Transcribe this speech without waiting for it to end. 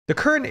The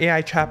current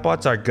AI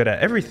chatbots are good at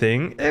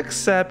everything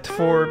except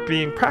for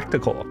being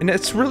practical, and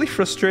it's really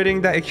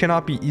frustrating that it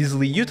cannot be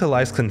easily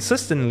utilized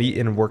consistently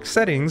in work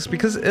settings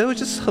because it will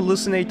just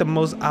hallucinate the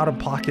most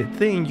out-of-pocket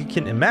thing you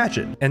can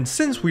imagine. And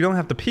since we don't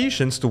have the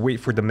patience to wait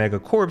for the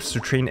megacorps to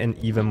train an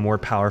even more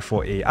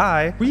powerful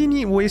AI, we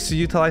need ways to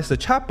utilize the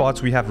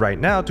chatbots we have right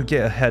now to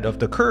get ahead of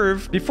the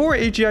curve before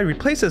AGI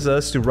replaces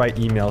us to write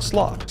email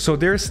slop. So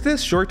there's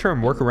this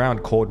short-term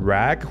workaround called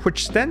RAG,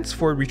 which stands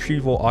for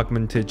Retrieval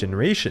Augmented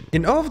Generation.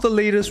 In all of the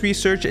latest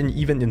research and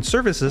even in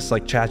services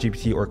like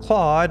ChatGPT or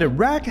Claude,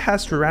 RAG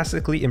has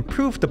drastically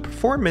improved the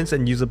performance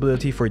and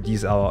usability for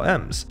these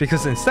LLMs.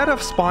 Because instead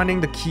of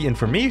spawning the key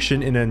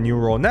information in a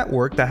neural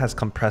network that has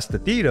compressed the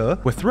data,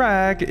 with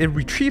RAG, it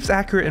retrieves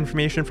accurate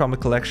information from a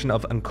collection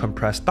of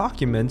uncompressed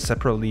documents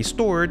separately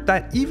stored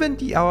that even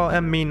the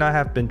LLM may not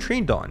have been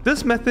trained on.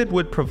 This method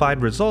would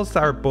provide results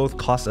that are both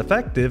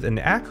cost-effective and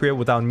accurate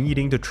without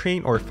needing to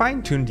train or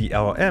fine-tune the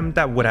LLM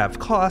that would have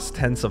cost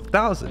tens of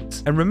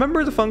thousands. And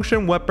remember the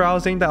function web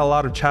browsing that a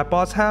lot of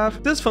chatbots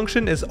have? This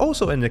function is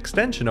also an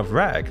extension of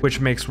RAG,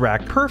 which makes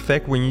RAG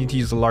perfect when you need to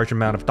use a large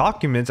amount of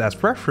documents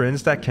as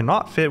reference that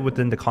cannot fit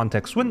within the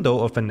context window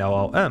of an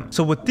LLM.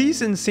 So with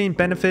these insane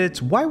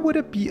benefits, why would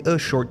it be a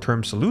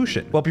short-term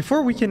solution? Well,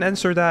 before we can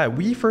answer that,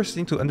 we first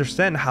need to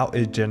understand how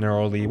it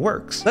generally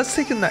works. Let's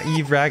take a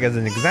naive RAG as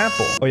an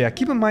example. Oh yeah,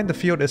 keep in mind the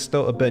field is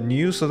still a bit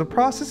new, so the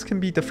process can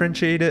be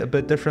differentiated a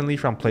bit differently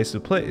from place to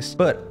place.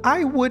 But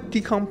I would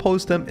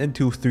decompose them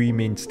into three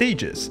main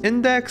stages: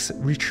 index,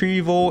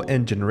 retrieval,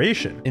 and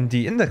generation. In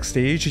the index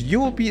stage, you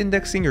will be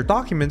indexing your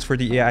documents for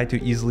the AI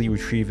to easily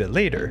retrieve it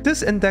later.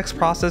 This index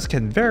process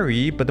can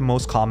vary, but the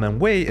most common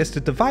way is to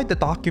divide the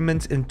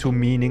documents into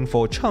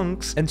meaningful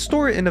chunks and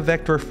store it in a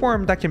vector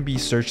form that can be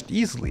searched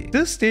easily.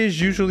 This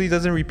stage usually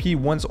doesn't repeat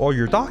once all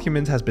your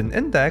documents has been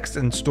indexed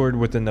and stored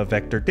within a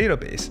vector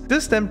database.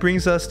 This then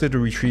brings us to the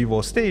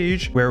retrieval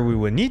stage, where we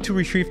will need to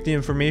retrieve the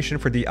information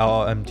for the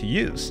LLM to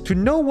use. To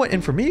know what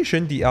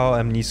information the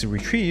LLM needs to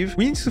retrieve,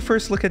 we need to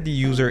first look at the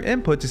user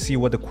input to see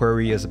what the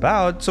query is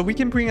about, so we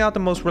can bring out the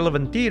most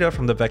relevant data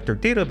from the vector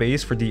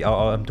database for the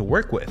LLM to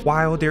work with.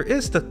 While there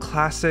is the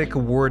classic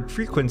word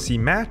frequency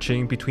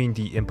matching between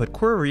the input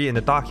query and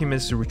the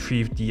documents to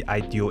retrieve the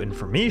ideal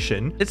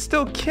information, it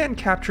still can't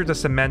capture the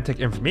semantic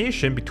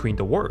information between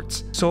the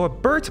words. So a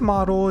BERT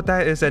model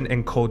that is an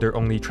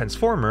encoder-only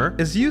transformer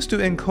is used to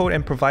encode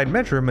and provide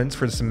measurements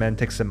for the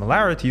semantic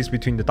similarities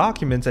between the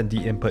documents and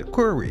the input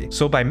query.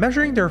 So by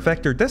measuring their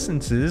vector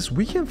distances,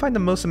 we can find the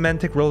most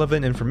semantic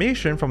relevant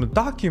information from the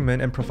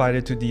document and provide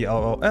it to the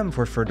LLM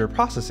for further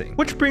processing.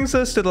 Which brings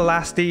us to the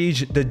last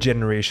stage, the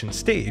generation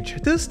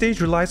stage. This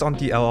stage relies on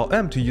the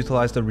LLM to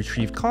utilize the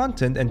retrieved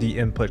content and the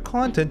input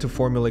content to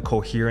formulate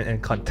coherent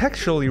and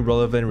contextually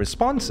relevant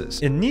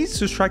responses. It needs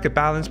to strike a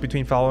balance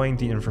between following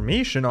the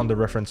information on the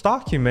reference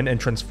document and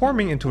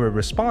transforming into a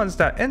response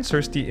that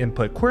answers the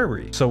input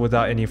query. So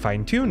without any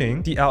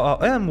fine-tuning, the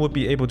LLM would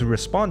be able to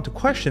respond to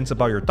questions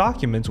about your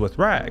documents with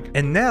RAG.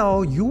 And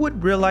now you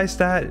would realize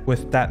that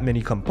with that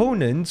many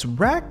components,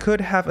 RAG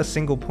could have a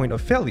single point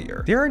of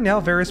failure. There are now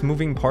various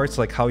moving parts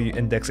like how you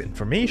index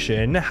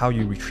information, how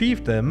you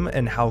retrieve them,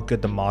 and how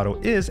good the model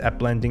is at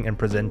blending and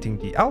presenting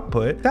the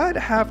output that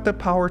have the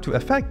power to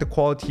affect the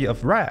quality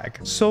of RAG.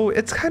 So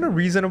it's kind of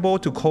reasonable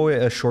to call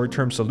it a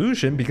short-term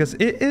solution because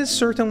it is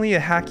certainly a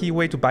hacky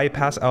way to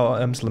bypass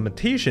LLM's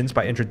limitations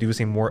by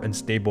introducing more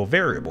unstable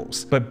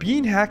variables. But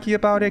being hacky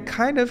about it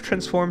kind of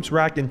transforms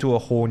RAG into a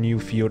whole new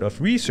field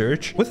of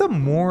research with a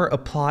more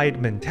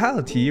applied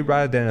mentality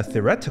rather than a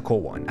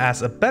theoretical one,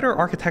 as a better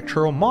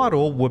architectural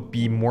model would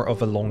be more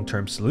of a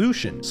long-term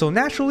solution. So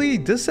naturally,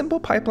 this simple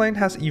pipeline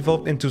has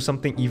evolved into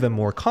something even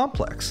more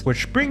complex,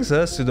 which brings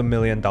us to the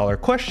million-dollar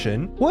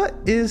question: what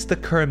is the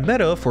current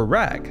meta for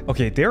RAG?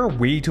 Okay, there are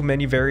way too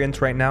many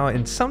variants right now,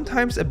 and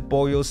sometimes it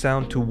boils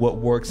down to what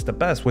works the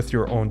best with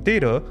your own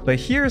data, but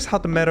here's how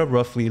the meta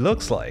roughly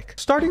looks like.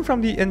 Starting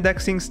from the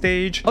indexing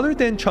stage, other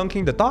than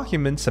chunking the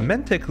document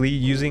semantically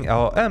using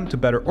LLM to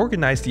better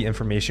organize the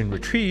information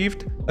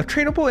retrieved, a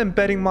trainable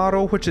embedding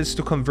model, which is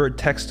to convert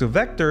text to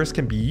vectors,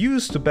 can be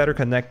used to better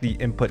connect the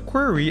input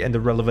query and the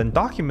relevant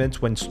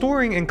documents when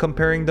storing and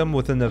comparing them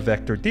within a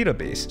vector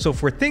database. So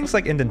for things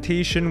like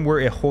indentation, where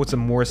it holds a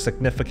more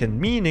significant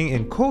meaning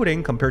in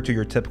coding compared to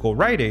your typical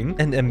writing,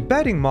 an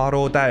embedding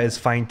model that is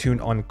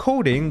fine-tuned on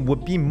coding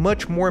would be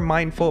much more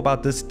mindful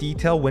about this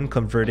detail when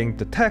converting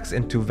the text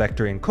into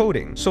vector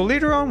encoding. So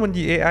later on, when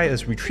the AI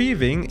is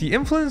retrieving, the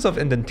influence of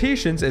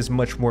indentations is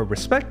much more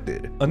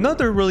respected.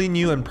 Another really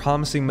new and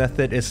promising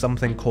method is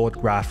something called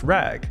graph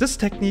RAG. This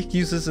technique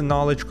uses a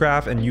knowledge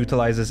graph and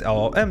utilizes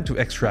LLM to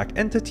extract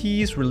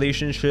entities,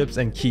 relationships,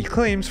 and key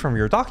claims from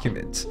your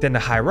documents. Then the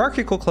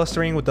hierarchical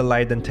clustering with the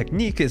Leiden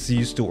technique is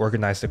used to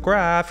organize the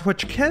graph,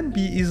 which can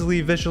be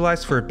easily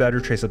visualized for better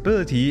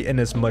traceability and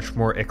is much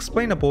more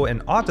explainable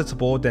and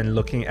auditable than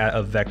looking at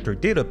a vector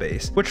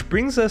database. Which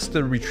brings us to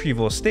the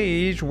retrieval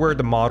stage, where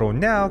the model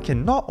now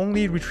can not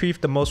only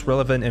retrieve the most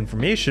relevant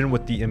information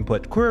with the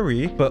input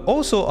query, but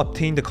also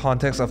obtain the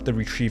context of the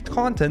retrieved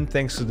content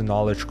thanks to the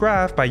knowledge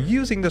graph by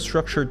using the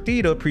structured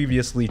data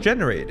previously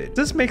generated.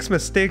 This makes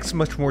mistakes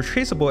much more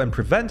traceable and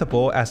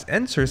preventable, as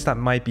answers that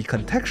might be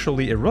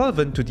contextually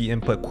irrelevant to the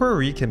input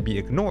query can be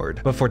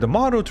ignored. But for the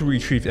model to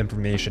retrieve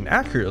information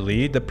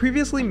accurately, the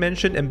previously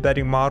mentioned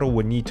embedding model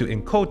would need to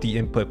encode the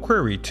input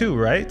query too,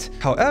 right?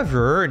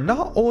 However,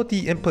 not all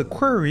the input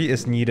query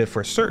is needed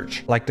for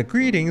search. Like the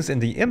greetings in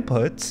the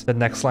inputs, the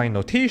next line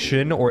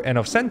notation or end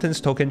of sentence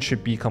token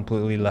should be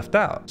completely left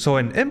out. So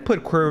an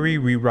input query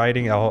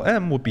rewriting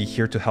LLM would be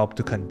here to help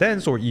to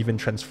condense or even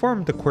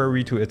transform the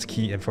query to its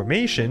key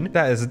information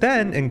that is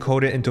then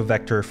encoded into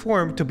vector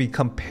form to be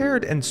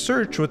compared and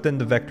searched within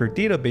the vector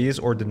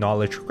database or the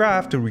knowledge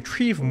graph to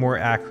retrieve more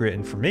accurate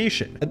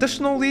information.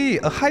 Additionally,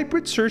 a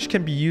hybrid search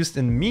can be used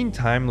in the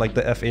meantime, like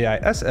the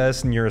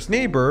FAISS nearest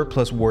neighbor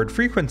plus word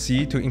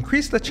frequency to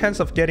increase the chance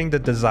of getting the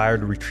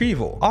desired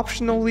retrieval.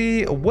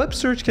 Optionally, a web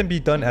search can be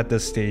done at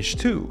this stage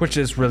too, which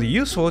is really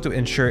useful to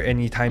ensure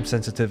any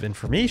time-sensitive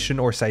information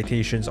or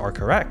citations are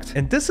correct.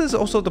 And this is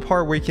also the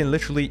part where you can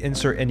literally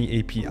insert any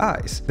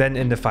APIs. Then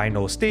in the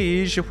final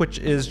stage, which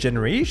is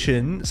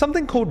generation,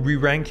 something called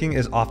re-ranking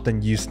is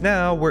often used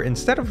now, where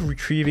instead of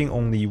retrieving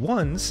only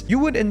once, you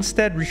would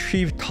instead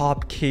retrieve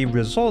top K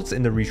results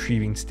in the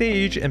retrieving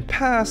stage and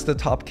pass the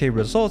top K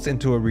results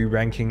into a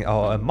re-ranking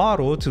LLM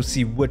model to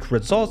see which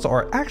results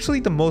are actually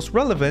the most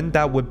relevant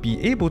that would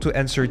be able to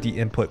answer the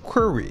input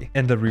query.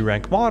 And the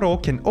re-rank model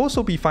can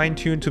also be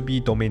fine-tuned to be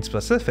domain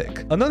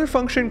specific. Another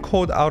function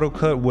called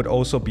autocut would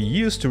also be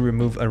used to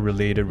remove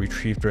unrelated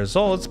retrieved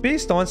results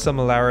based on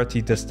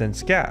similarity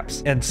distance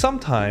gaps. And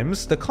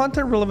sometimes, the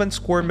content relevant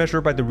score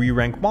measured by the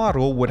re-rank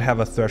model would have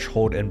a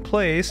threshold in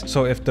place,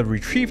 so if the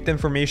retrieved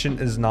information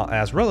is not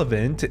as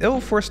relevant, it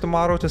will force the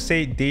model to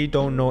say they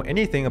don't know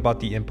anything about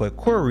the input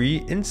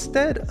query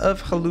instead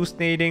of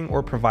hallucinating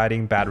or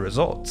providing bad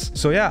results.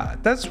 So yeah,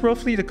 that's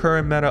roughly the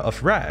current meta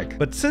of RAG.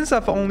 But since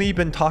I've only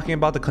been talking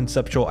about the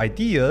conceptual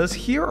ideas,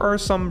 here are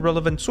some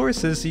relevant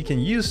sources you can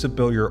use to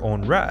build your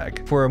own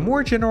RAG. For a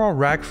more general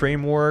RAG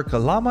framework,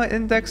 Llama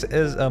Index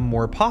is a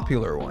more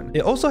popular one.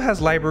 It also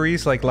has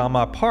libraries like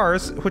Llama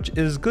Parse, which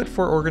is good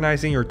for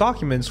organizing your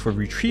documents for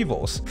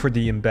retrievals. For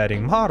the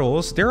embedding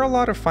models, there are a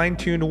lot of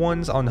fine-tuned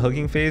ones on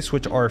Hugging Face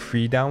which are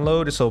free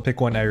download, so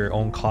pick one at your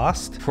own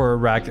cost. For a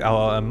RAG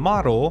LLM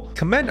model,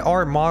 Command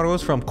R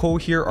models from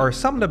Cohere are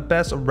some of the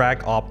best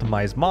RAG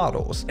optimized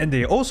models, and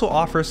they also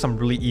offer some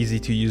really easy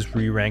to use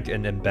re-rank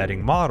and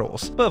embedding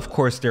models, but of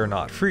course they're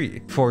not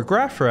free. For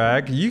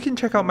GraphRag, you can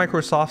check out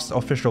Microsoft's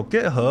official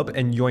GitHub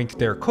and yoink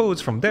their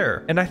codes from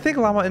there, and I think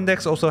Llama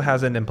Index also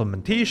has an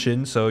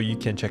implementation, so you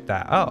can check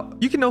that out.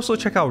 You can also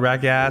check out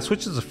RAGAS,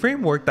 which is a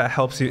framework that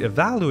helps you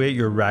evaluate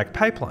your RAG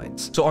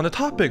pipelines. So on the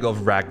topic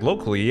of RAG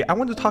locally, I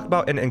want to talk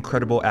about an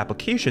incredible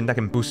application that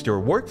can boost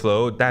your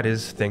workflow, that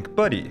is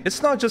ThinkBuddy.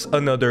 It's not just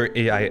another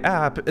AI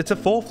app, it's a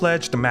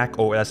full-fledged Mac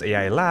OS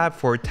AI lab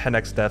for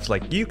 10x devs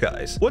like you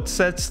guys. What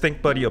sets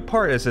ThinkBuddy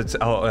apart is its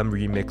LLM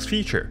remix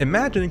feature.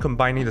 Imagine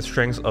combining the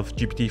strengths of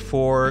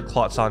GPT-4,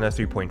 Claude Sonnet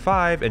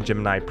 3.5, and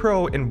Gemini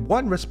Pro in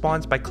one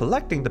response by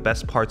collecting the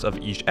best parts of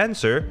each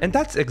answer, and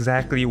that's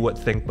exactly what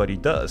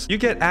ThinkBuddy does. You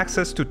get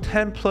access to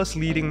 10 plus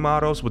leading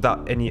models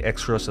without any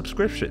extra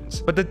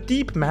subscriptions. But the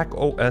deep Mac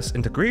OS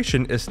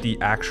integration is the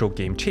actual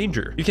game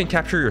changer. You can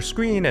capture your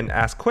screen and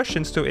ask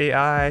questions to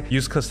AI,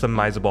 use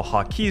customizable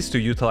hotkeys to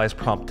utilize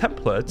prompt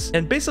templates,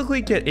 and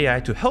basically get AI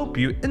to help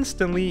you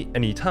instantly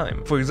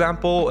anytime. For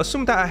example,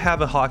 assume that I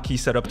have a hotkey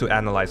set up to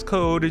analyze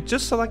code,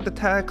 just select the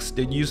text,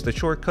 use the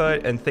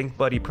shortcut, and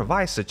ThinkBuddy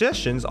provides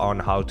suggestions on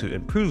how to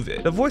improve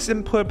it. The voice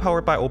input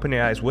powered by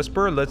OpenAI's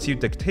Whisper lets you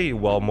dictate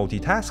while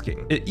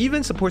multitasking. It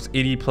even supports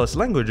 80 plus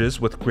languages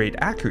with great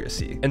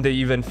accuracy, and they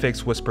even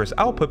fix Whisper's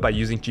output by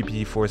using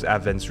GPT-4's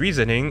advanced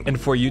reasoning. And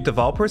for you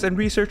developers and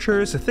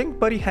researchers,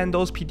 ThinkBuddy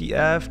handles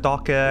PDF,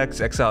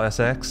 docx,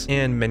 XLSX,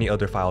 and many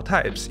other file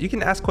types. You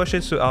can ask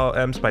questions to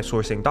LLMs by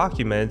sourcing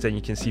documents, and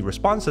you can see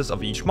responses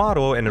of each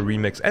model and the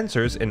remix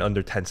answers in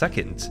under 10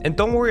 seconds. And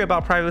don't worry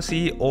about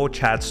privacy, all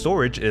chat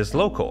storage is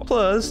local.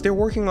 Plus, they're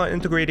working on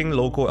integrating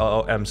local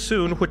LLMs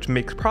soon, which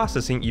makes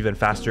processing even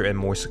faster and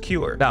more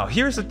secure. Now,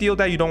 here's the deal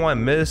that you don't want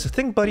to miss.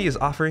 ThinkBuddy is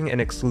offering an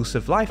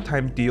exclusive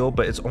lifetime deal,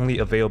 but it's only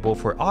available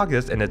for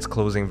August and it's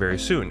closing very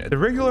soon. The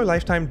regular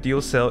lifetime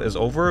deal sale is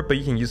over, but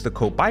you can use the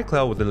code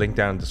BuyCloud with the link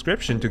down in the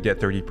description to get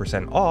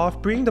 30%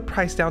 off, bringing the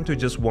price down to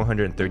just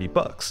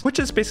 $130, which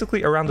is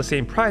basically around the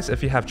same price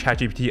if you have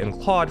ChatGPT and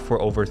Claude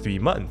for over 3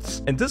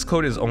 months. And this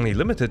code is only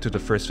limited to the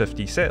first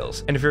 50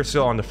 sales. And if you're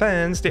still on the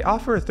fence, they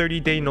offer a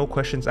 30-day no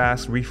questions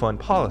asked refund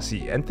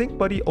policy, and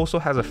ThinkBuddy also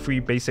has a free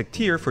basic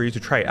tier for you to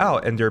try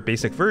out, and their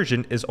basic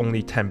version is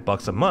only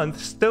 $10 a month,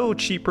 still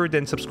cheaper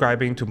than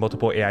subscribing to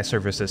multiple AI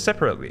services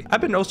separately.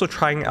 I've been also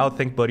trying out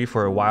ThinkBuddy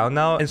for a while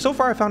now, and so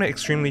far I found it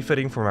extremely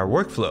fitting for my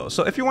workflow.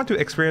 So if you want to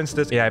experience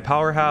this AI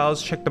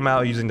powerhouse, check them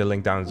out using the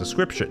link down in the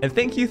description. And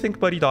thank you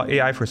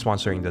ThinkBuddy.ai for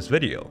sponsoring this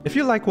video. If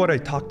you like what I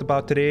talked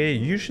about today,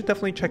 you should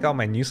definitely check out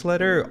my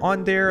newsletter.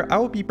 On there, I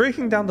will be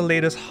breaking down the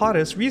latest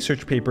hottest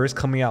research papers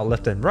coming out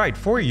left and right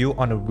for you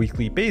on a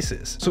weekly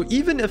basis. So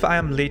even if I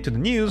am late to the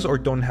news or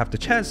don't have the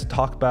chance to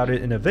talk about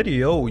it in a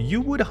video,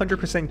 you would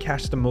 100% 100%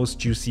 catch the most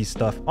juicy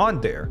stuff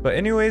on there. But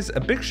anyways, a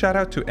big shout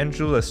out to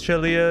Andrew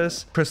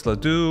Lescelius, Chris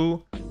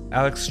LeDoux,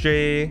 Alex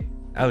J,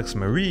 Alex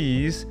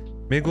Maurice,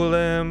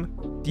 Miguilim,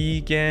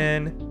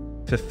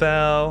 Deagan,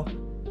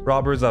 FiFaŁ,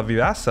 Robert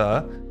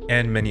Zawiasa,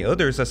 and many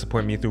others that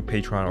support me through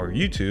Patreon or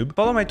YouTube.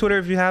 Follow my Twitter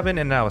if you haven't,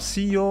 and I'll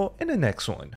see you in the next one.